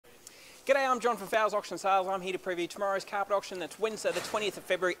G'day, I'm John from Fowles Auctions and Sales. I'm here to preview tomorrow's carpet auction. That's Wednesday the 20th of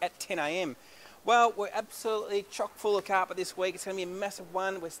February at 10 a.m. Well, we're absolutely chock full of carpet this week. It's going to be a massive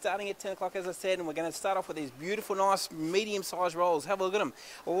one. We're starting at 10 o'clock, as I said, and we're going to start off with these beautiful, nice, medium-sized rolls. Have a look at them.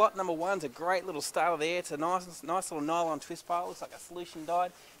 Lot number one's a great little starter there. It's a nice little nylon twist pile. Looks like a solution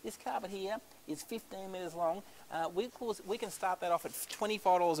dyed. This carpet here is 15 metres long. We can start that off at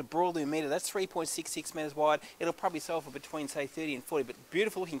 $25 a broadloom metre. That's 3.66 metres wide. It'll probably sell for between, say, 30 and 40, but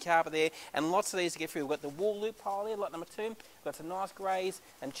beautiful looking carpet there, and lots of these to get through. We've got the wool loop pile there, lot number 2. We've got some nice greys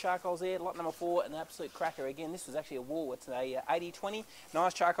and charcoals there, lot number 4, an absolute cracker. Again, this is actually a wool. It's a 80-20.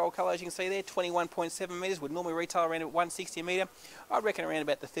 Nice charcoal colour, as you can see there, 21.7 metres. Would normally retail around at 160 a metre. I reckon around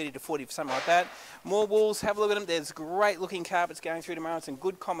about the 30 to 40 for something like that. More wools, have a look at them. There's great looking carpets going through tomorrow, and some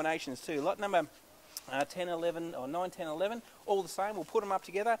good combinations too. Lot number 10, 11, or 9, 10, 11, all the same. We'll put them up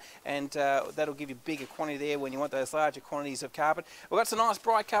together, and that'll give you bigger quantity there when you want those larger quantities of carpet. We've got some nice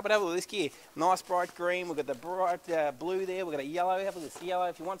bright carpet. Have a look at this gear. Nice bright green. We've got the bright blue there. We've got a yellow. Have a look at this yellow.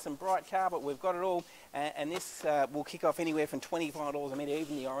 If you want some bright carpet, we've got it all. And this will kick off anywhere from $25 a metre,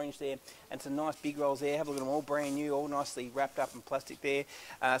 even the orange there. And some nice big rolls there. Have a look at them, all brand new, all nicely wrapped up in plastic there.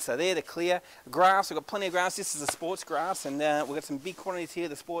 So there, the clear grass. We've got plenty of grass. This is the sports grass, and we've got some big quantities here.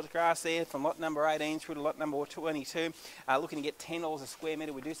 The sports grass there, from lot number 18 through to lot number 22. Looking to get $10 a square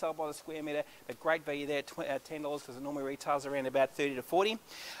metre. We do sell by the square metre, but great value there at $10 because it normally retails around about 30 to 40.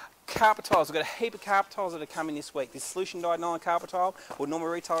 Carpet tiles, we've got a heap of carpet tiles that are coming this week. This solution dyed nylon carpet tile will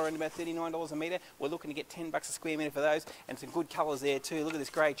normally retail around about $39 a metre. We're looking to get $10 a square metre for those, and some good colours there too. Look at this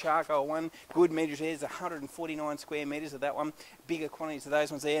grey charcoal one, good measures there. There's 149 square metres of that one, bigger quantities of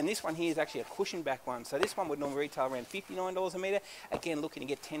those ones there. And this one here is actually a cushion back one, so this one would normally retail around $59 a metre. Again, looking to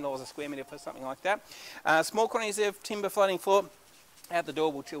get $10 a square metre for something like that. Small quantities of timber floating floor. Out the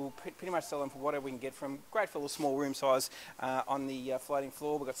door, we'll pretty much sell them for whatever we can get from. Great for a small room size on the floating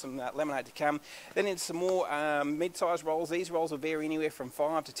floor. We've got some laminate to come. Then into some more mid-sized rolls. These rolls will vary anywhere from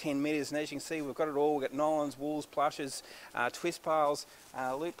 5 to 10 metres, and as you can see, we've got it all. We've got nylons, wools, plushes, twist piles,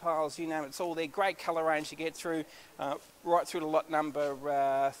 loop piles, you name it. It's all there. Great colour range to get through, right through to lot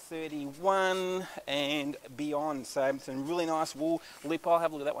number 31 and beyond. So some really nice wool loop pile.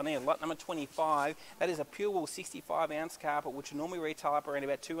 Have a look at that one there. Lot number 25. That is a pure wool 65-ounce carpet, which will normally retail up around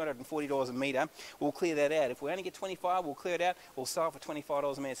about $240 a metre. We'll clear that out. If we only get 25, we'll clear it out. We'll sell it for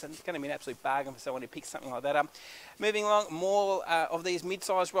 $25 a metre. So it's going to be an absolute bargain for someone who picks something like that up. Moving along, more of these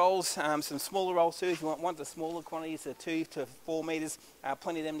mid-sized rolls, some smaller rolls too. If you want the smaller quantities, 2 to 4 metres,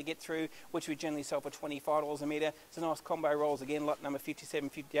 plenty of them to get through, which we generally sell for $25 a metre. It's a nice combo rolls again, lot number 57,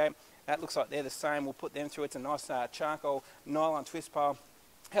 58. That looks like they're the same. We'll put them through. It's a nice charcoal nylon twist pile.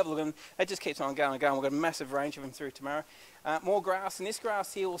 Have a look at them. That just keeps on going and going. We've got a massive range of them through tomorrow. More grass, and this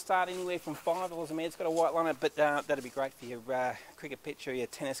grass here will start anywhere from $5 a metre. It's got a white line on it, but that'll be great for your cricket pitch or your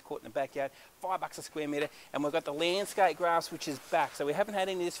tennis court in the backyard. $5 a square metre. And we've got the landscape grass, which is back. So we haven't had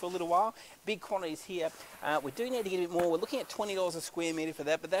any of this for a little while. Big quantities here. We do need to get a bit more. We're looking at $20 a square metre for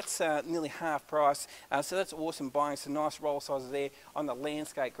that, but that's nearly half price. So that's awesome buying. Some nice roll sizes there on the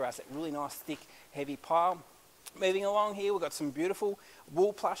landscape grass. That really nice, thick, heavy pile. Moving along here, we've got some beautiful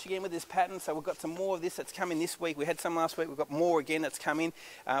wool plush again with this pattern. So we've got some more of this that's coming this week. We had some last week. We've got more again that's coming.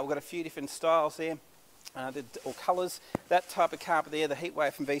 We've got a few different styles there. Or colours, that type of carpet there, the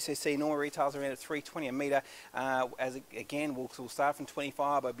Heatwave from VCC normally retails around at $3.20 a metre. Again, we'll start from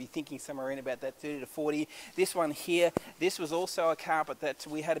 25. I'd be thinking somewhere around about that 30 to 40. This one here, this was also a carpet that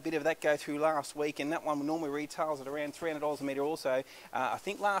we had a bit of that go through last week, and that one normally retails at around $300 a metre also. I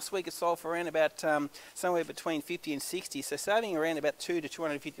think last week it sold for around about somewhere between 50 and 60, so saving around about $200 to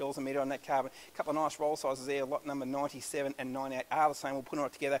 $250 a metre on that carpet. A couple of nice roll sizes there, lot number 97 and 98 are the same. We'll put them all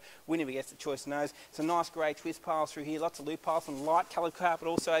together. Winner gets the choice of those. So nice grey twist piles through here, lots of loop piles, some light coloured carpet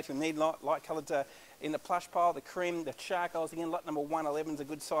also if you need light coloured in the plush pile, the cream, the charcoals again. Lot number 111 is a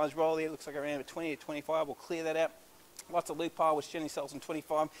good size roll there, looks like around about 20 to 25. We'll clear that out. Lots of loop pile, which generally sells in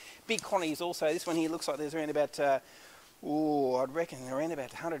 25. Big quantities also. This one here looks like there's around about I'd reckon around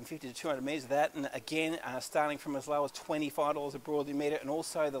about 150 to 200 metres of that, and again starting from as low as $25 a broadloom metre, and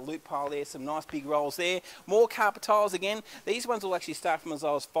also the loop pile there, some nice big rolls there. More carpet tiles again. These ones will actually start from as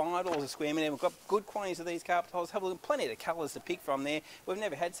low as $5 a square metre. We've got good quantities of these carpet tiles. Have a look, plenty of colours to pick from there. We've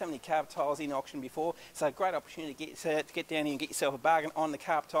never had so many carpet tiles in auction before, so a great opportunity to get down here and get yourself a bargain on the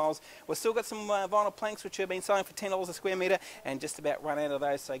carpet tiles. We've still got some vinyl planks which have been selling for $10 a square metre, and just about run out of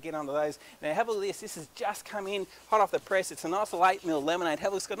those, so get onto those. Now have a look at this. This has just come in hot off the press. It's a nice little 8mm laminate.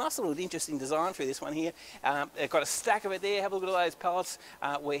 Have a look. It's got a nice little interesting design through this one here. They've got a stack of it there. Have a look at all those pallets.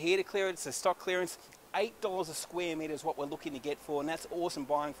 We're here to clear it. It's a stock clearance. $8 a square metre is what we're looking to get for, and that's awesome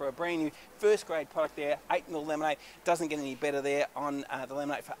buying for a brand new first grade product there. 8mm laminate, doesn't get any better there on the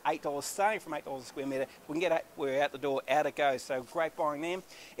laminate for $8, starting from $8 a square metre. We can get it, we're out the door, out it goes. So great buying there.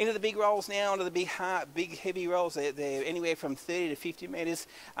 Into the big rolls now, into the big heavy rolls. They're anywhere from 30 to 50 metres.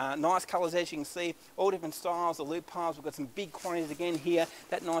 Nice colours, as you can see, all different styles. The loop piles, we've got some big quantities again here.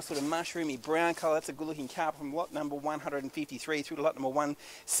 That nice sort of mushroomy brown colour, that's a good looking carpet from lot number 153 through to lot number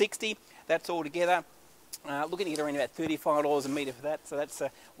 160. That's all together. Looking to get around about $35 a metre for that, so that's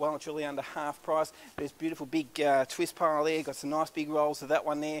well and truly under half price. There's beautiful big twist pile there, got some nice big rolls of that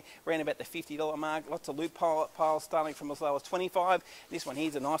one there, around about the $50 mark. Lots of loop piles starting from as low as $25. This one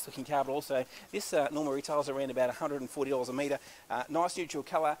here's a nice looking carpet also. This normal retails around about $140 a metre. Nice neutral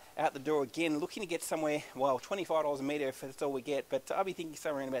colour out the door again. Looking to get somewhere, well, $25 a metre if that's all we get, but I'll be thinking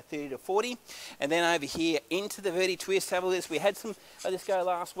somewhere around about 30 to 40. And then over here into the Verdi twist, have a look at this. We had some of this go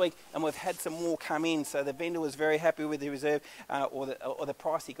last week, and we've had some more come in, so the vendor was very happy with the reserve or the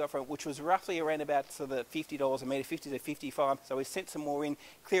price he got for it, which was roughly around about the $50 a metre, 50 to 55. So we sent some more in,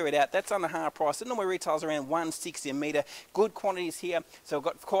 clear it out. That's under half price. It normally retails around 160 a metre. Good quantities here, so we've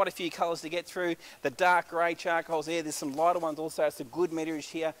got quite a few colours to get through. The dark grey charcoals there. There's some lighter ones also. It's a good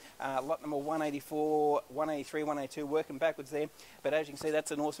meterage here. Lot number 184, 183, 182, working backwards there. But as you can see, that's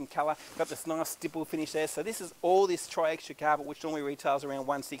an awesome colour. Got this nice stipple finish there. So this is all this tri-extra carpet, which normally retails around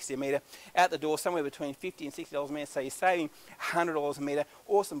 160 a metre. Out the door, somewhere between $50 and $60 a metre, so you're saving $100 a metre.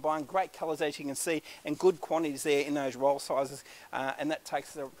 Awesome buying, great colours as you can see, and good quantities there in those roll sizes, and that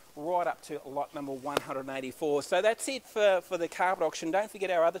takes us right up to lot number 184. So that's it for the carpet auction. Don't forget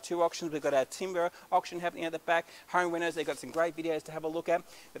our other two auctions. We've got our timber auction happening at the back, home renters. They've got some great videos to have a look at.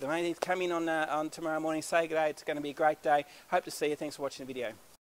 But the main thing, come in on tomorrow morning, say good day. It's going to be a great day. Hope to see you. Thanks for watching the video.